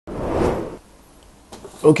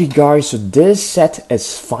Okay guys, so this set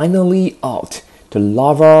is finally out. The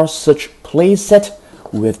Lava Search playset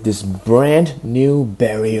with this brand new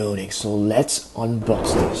Baryonyx. So let's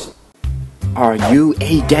unbox this. Are you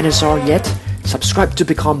a dinosaur yet? Subscribe to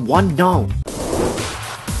become one now.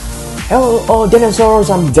 Hello all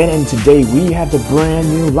dinosaurs, I'm Dan and today we have the brand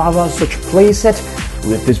new Lava Search playset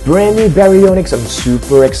with this brand new Baryonyx. I'm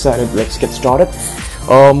super excited. Let's get started.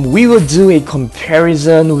 We will do a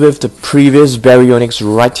comparison with the previous Baryonyx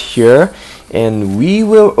right here, and we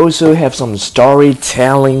will also have some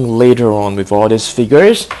storytelling later on with all these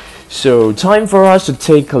figures. So time for us to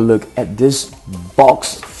take a look at this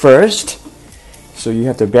box first. So you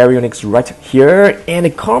have the Baryonyx right here, and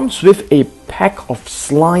it comes with a pack of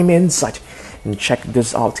slime inside. And check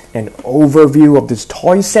this out, an overview of this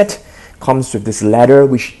toy set. Comes with this ladder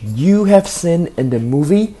which you have seen in the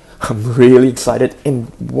movie. I'm really excited.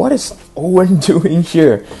 And what is Owen doing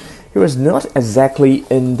here? He was not exactly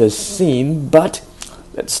in the scene, but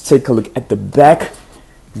let's take a look at the back.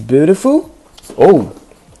 Beautiful. Oh,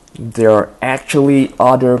 there are actually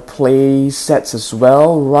other play sets as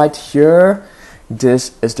well right here.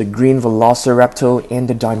 This is the green Velociraptor and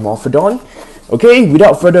the Dimorphodon. Okay,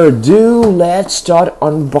 without further ado, let's start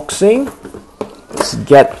unboxing. Let's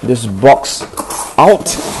get this box out,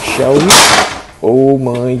 shall we? Oh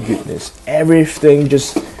my goodness, everything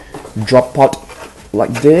just drop out like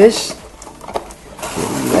this.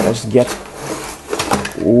 Okay, let us get.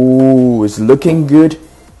 Oh, it's looking good.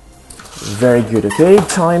 Very good. Okay,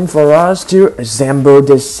 time for us to assemble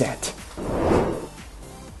this set.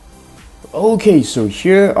 Okay, so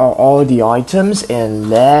here are all the items, and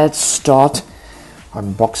let's start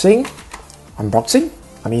unboxing.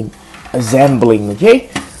 I mean assembling. Okay,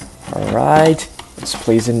 all right. Let's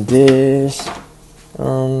place in this.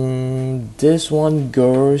 This one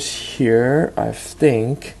goes here, I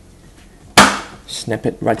think. Snap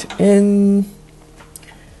it right in.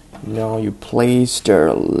 Now you place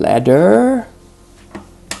the ladder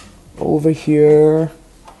over here,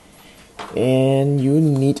 and you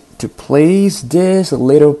need to place this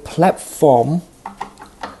little platform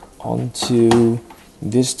onto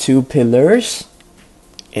these two pillars,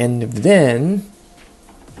 and then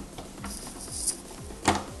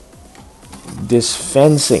this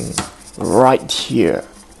fencing right here.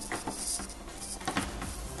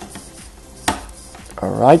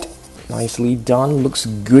 Alright, nicely done, looks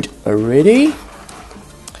good already.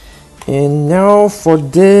 And now for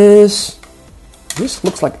this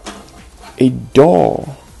looks like a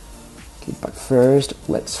door. Okay, but first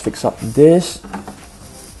let's fix up this.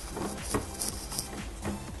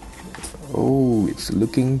 Oh, it's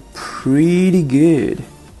looking pretty good.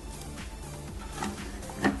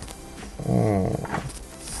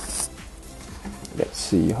 Let's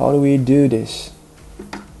see, how do we do this?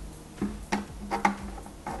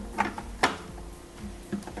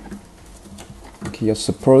 Okay, you're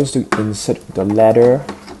supposed to insert the ladder,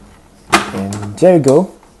 and there you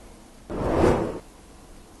go.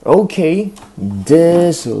 Okay,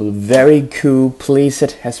 this very cool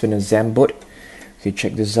playset has been assembled. Okay,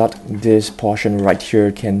 check this out. This portion right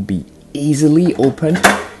here can be easily opened,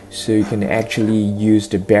 so you can actually use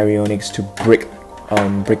the Baryonyx to break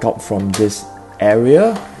out from this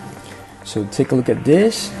area. So take a look at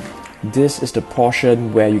this. This is the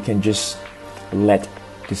portion where you can just let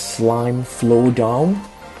the slime flow down.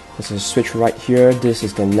 There's a switch right here. This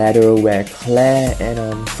is the ladder where Claire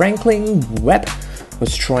and Franklin Webb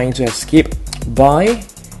was trying to escape by,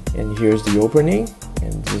 and here's the opening,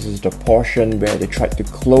 and this is the portion where they tried to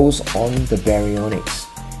close on the Baryonyx.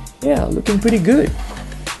 Yeah, looking pretty good.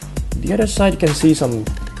 The other side, you can see some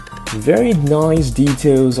very nice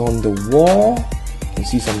details on the wall. You can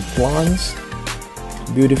see some plants.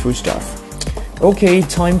 Beautiful stuff. Okay,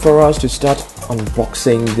 time for us to start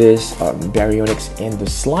unboxing this Baryonyx and the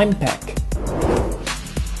slime pack.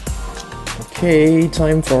 Okay,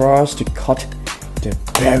 time for us to cut the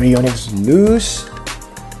Baryonyx loose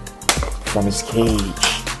from its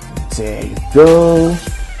cage. There you go.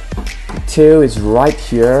 The tail is right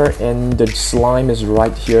here and the slime is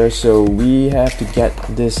right here, so we have to get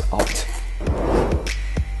this out.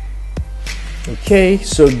 Okay,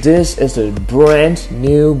 so this is the brand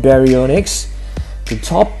new Baryonyx. The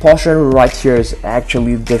top portion right here is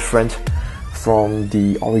actually different from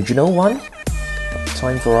the original one.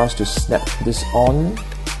 Time for us to snap this on.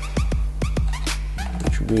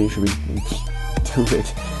 Which way should we do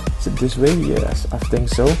it? Is it this way? Yes, I think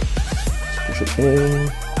so. Let's push it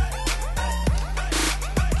in.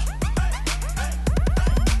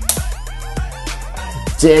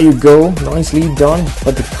 There you go, nicely done.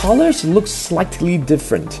 But the colors look slightly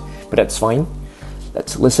different, but that's fine.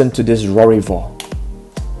 Let's listen to this Rory Vol.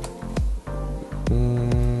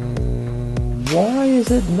 is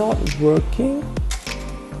it not working?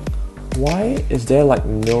 Why is there like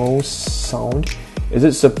no sound? Is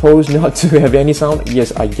it supposed not to have any sound?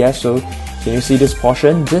 Yes, I guess so. Can you see this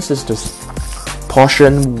portion? This is the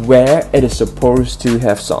portion where it is supposed to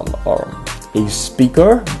have some a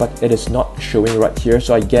speaker, but it is not showing right here.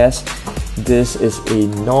 So I guess this is a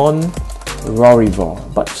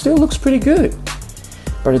non-Rarival, but still looks pretty good.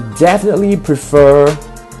 But I definitely prefer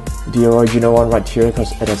the original one right here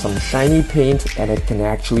because it has some shiny paint and it can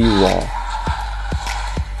actually roar.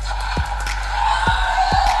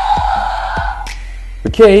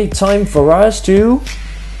 Okay, time for us to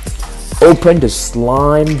open the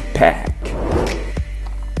slime pack.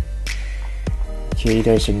 Okay,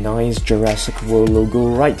 there's a nice Jurassic World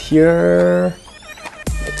logo right here.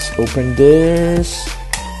 Let's open this.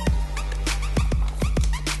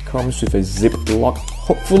 Comes with a zip lock.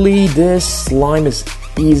 Hopefully this slime is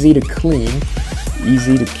easy to clean,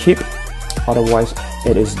 easy to keep, otherwise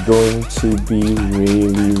it is going to be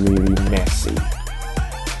really messy.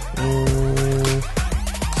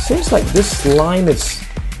 Seems like this slime is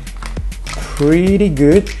pretty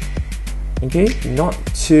good. Okay, not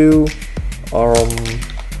too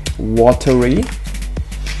watery.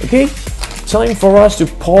 Okay, time for us to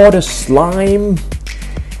pour the slime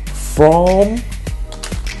from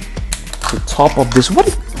the top of this. What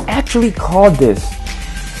do you actually call this?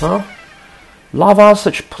 Huh? Lava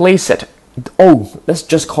Such Playset. Oh, let's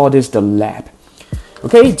just call this the lab.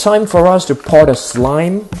 Okay, time for us to pour the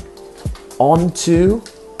slime onto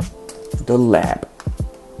the lab.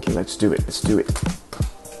 Okay, let's do it. Let's do it.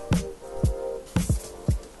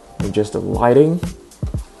 And just the lighting.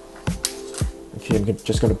 Okay, I'm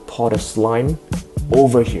just gonna pour the slime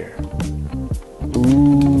over here.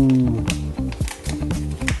 Ooh.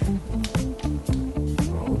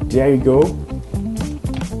 Oh, there you go.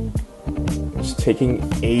 It's taking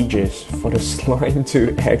ages for the slime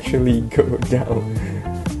to actually go down.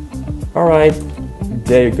 Alright,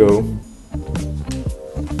 there you go.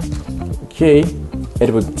 Okay, it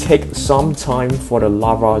will take some time for the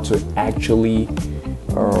lava to actually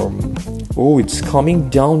oh, it's coming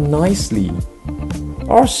down nicely.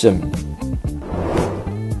 Awesome.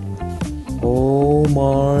 Oh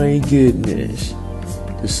my goodness,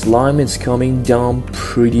 the slime is coming down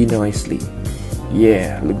pretty nicely.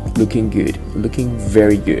 Yeah, looking good, looking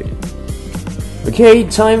very good. Okay,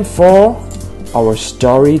 time for our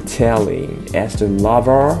storytelling as the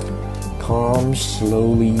lava comes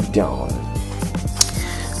slowly down.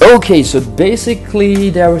 Okay, so basically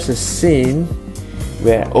there was a scene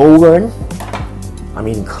where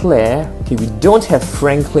Claire, okay, we don't have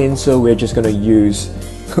Franklin, so we're just gonna use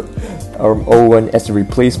Owen as a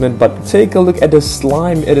replacement, but take a look at the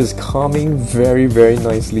slime. It is coming very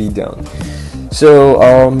nicely down. So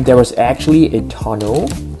there was actually a tunnel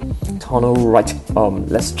right,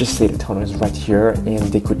 let's just say the tunnel is right here,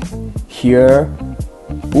 and they could hear,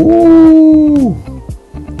 ooh,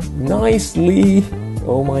 nicely.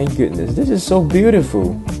 Oh my goodness, this is so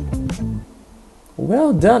beautiful.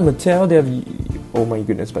 Well done, Mattel. They have, oh my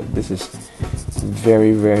goodness, but this is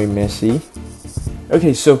very messy.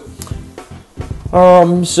 Okay, so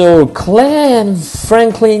Claire and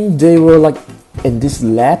Franklin, they were like in this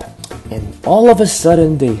lab, and all of a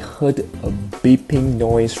sudden they heard a beeping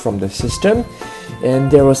noise from the system, and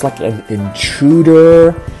there was like an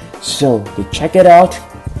intruder. So they checked it out.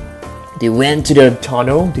 They went to the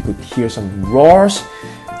tunnel. They could hear some roars.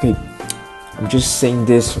 Okay, I'm just saying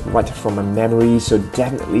this right from my memory, so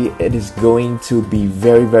definitely it is going to be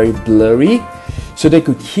very blurry. So they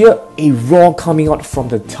could hear a roar coming out from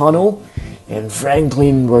the tunnel, and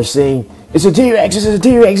Franklin was saying, "It's a T-Rex, it's a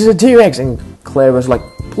T-Rex, it's a T-Rex," and Claire was like,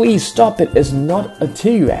 "Please stop it, it's not a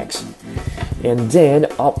T-Rex." And then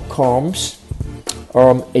up comes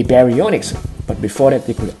a Baryonyx. But before that,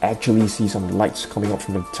 they could actually see some lights coming out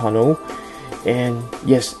from the tunnel, and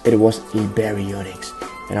yes, it was a Baryonyx.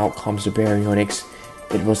 And out comes the Baryonyx.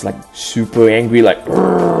 It was like super angry, like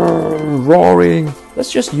roaring.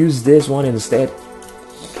 Let's just use this one instead.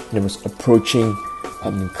 And it was approaching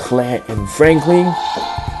Claire and Franklin,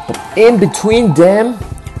 but in between them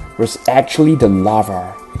was actually the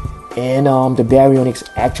lava, and the Baryonyx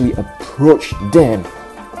actually approached them,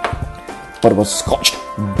 but it was scorched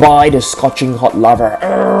by the scorching hot lava.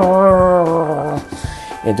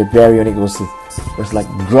 And the Baryonyx was like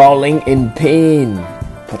growling in pain.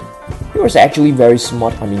 But he was actually very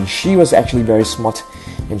smart. I mean, she was actually very smart,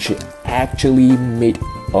 and she actually made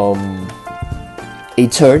a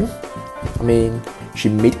turn. I mean, she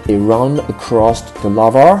made a run across the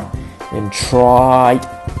lava and tried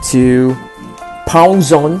to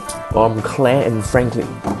pounce on Claire and Franklin.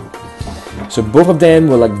 So both of them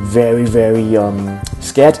were like very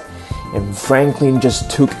scared, and Franklin just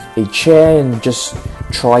took a chair and just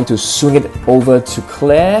tried to swing it over to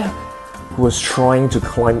Claire, who was trying to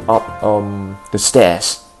climb up the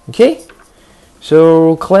stairs. Okay,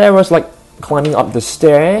 so Claire was like climbing up the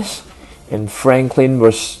stairs, and Franklin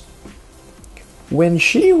was when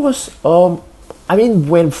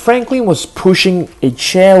Franklin was pushing a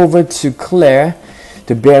chair over to Claire,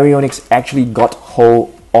 the Baryonyx actually got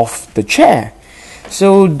hold of the chair.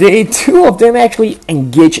 So the two of them actually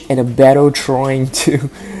engaged in a battle trying to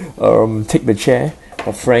take the chair.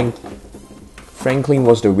 But Franklin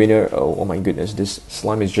was the winner. Oh my goodness, this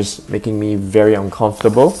slime is just making me very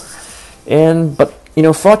uncomfortable. But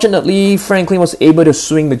fortunately, Franklin was able to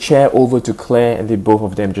swing the chair over to Claire, and both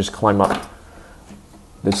of them just climb up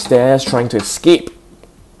the stairs trying to escape.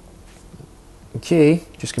 Okay,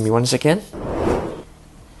 just give me 1 second.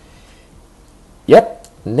 Yep.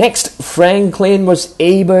 Next, Franklin was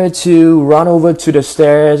able to run over to the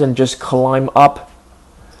stairs and just climb up,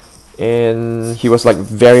 and he was like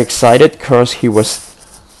very excited because he was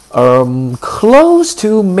close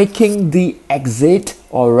to making the exit,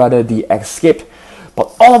 or rather the escape.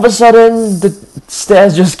 But all of a sudden, the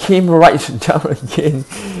stairs just came right down again,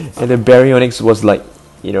 and the Baryonyx was like,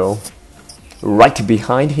 right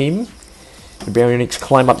behind him. The Baryonyx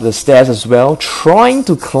climbed up the stairs as well, trying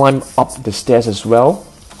to climb up the stairs as well.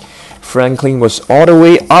 Franklin was all the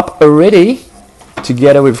way up already,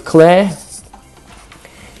 together with Claire.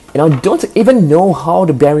 And I don't even know how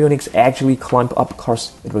the Baryonyx actually climbed up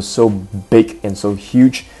because it was so big and so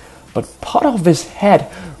huge. But part of his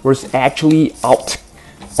head was actually out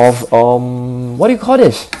of, what do you call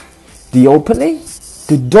this? The opening?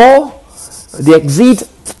 The door? The exit?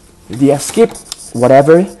 The escape?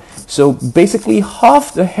 Whatever. So basically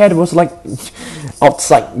half the head was like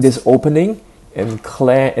outside this opening, and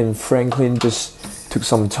Claire and Franklin just took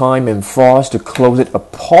some time and force to close it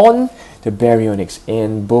upon the Baryonyx,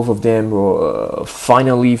 and both of them were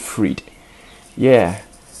finally freed. Yeah,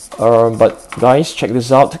 but guys, check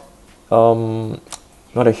this out.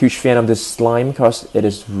 Not a huge fan of this slime because it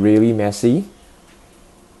is really messy.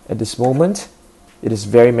 At this moment, it is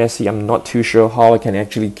very messy. I'm not too sure how I can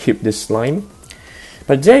actually keep this slime.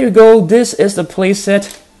 But there you go, this is the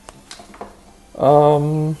playset.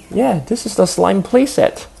 Yeah, this is the slime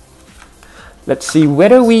playset. Let's see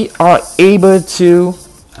whether we are able to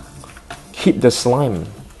keep the slime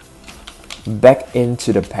back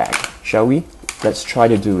into the pack, shall we? Let's try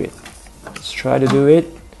to do it. Let's try to do it.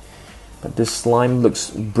 But this slime looks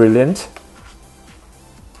brilliant.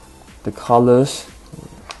 The colors.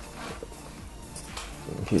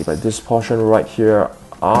 Okay, but this portion right here,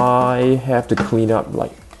 I have to clean up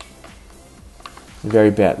like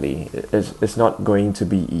very badly. It's not going to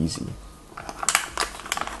be easy.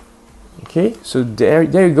 Okay, so there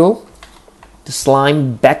you go. The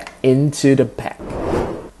slime back into the pack.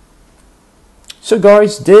 So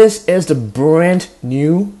guys, this is the brand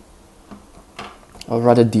new, or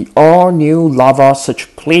rather the all new Lava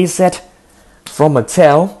Search playset from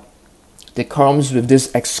Mattel. That comes with this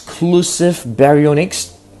exclusive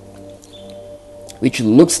Baryonyx, which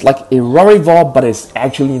looks like a Rorivore, but it's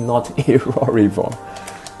actually not a Rorivore.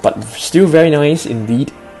 But still very nice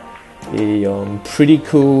indeed. A pretty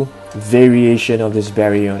cool variation of this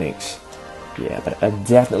Baryonyx. Yeah, but I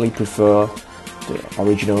definitely prefer the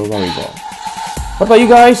original Rorivore. What about you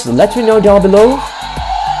guys? Let me know down below.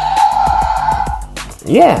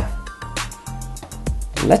 Yeah.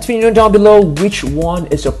 Let me know down below which one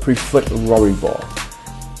is your preferred Rorivore.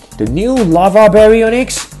 The new Lava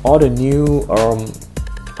Baryonyx or the new,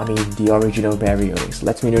 the original Baryonyx.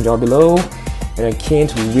 Let me know down below. And I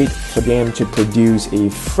can't wait for them to produce a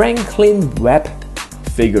Franklin Webb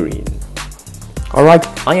figurine. Alright,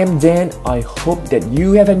 I am Dan. I hope that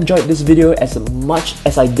you have enjoyed this video as much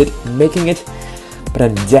as I did making it. But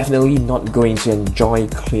I'm definitely not going to enjoy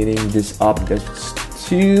cleaning this up. There's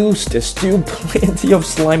still plenty of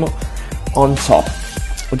slime on top.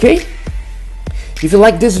 Okay? If you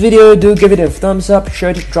like this video, do give it a thumbs up,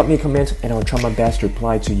 share it, drop me a comment, and I'll try my best to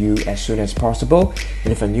reply to you as soon as possible.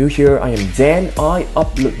 And if you're new here, I am Dan. I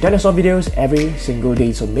upload dinosaur videos every single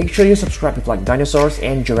day, so make sure you subscribe if you like dinosaurs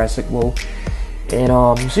and Jurassic World.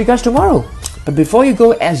 And see you guys tomorrow. But before you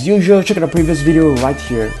go, as usual, check out the previous video right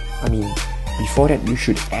here. Before that, you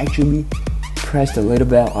should actually press the little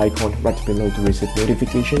bell icon right below to receive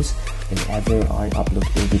notifications whenever I upload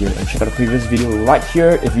a video, and check out the previous video right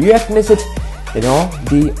here if you have missed it and all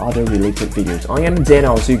the other related videos. I am Dan.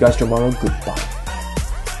 I'll see you guys tomorrow. Goodbye.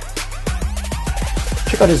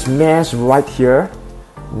 Check out this mess right here.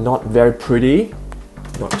 Not very pretty.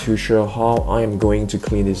 Not too sure how I am going to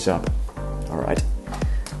clean this up. Alright,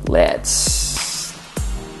 let's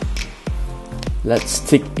let's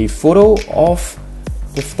take a photo of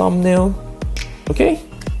the thumbnail. Okay,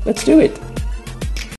 let's do it.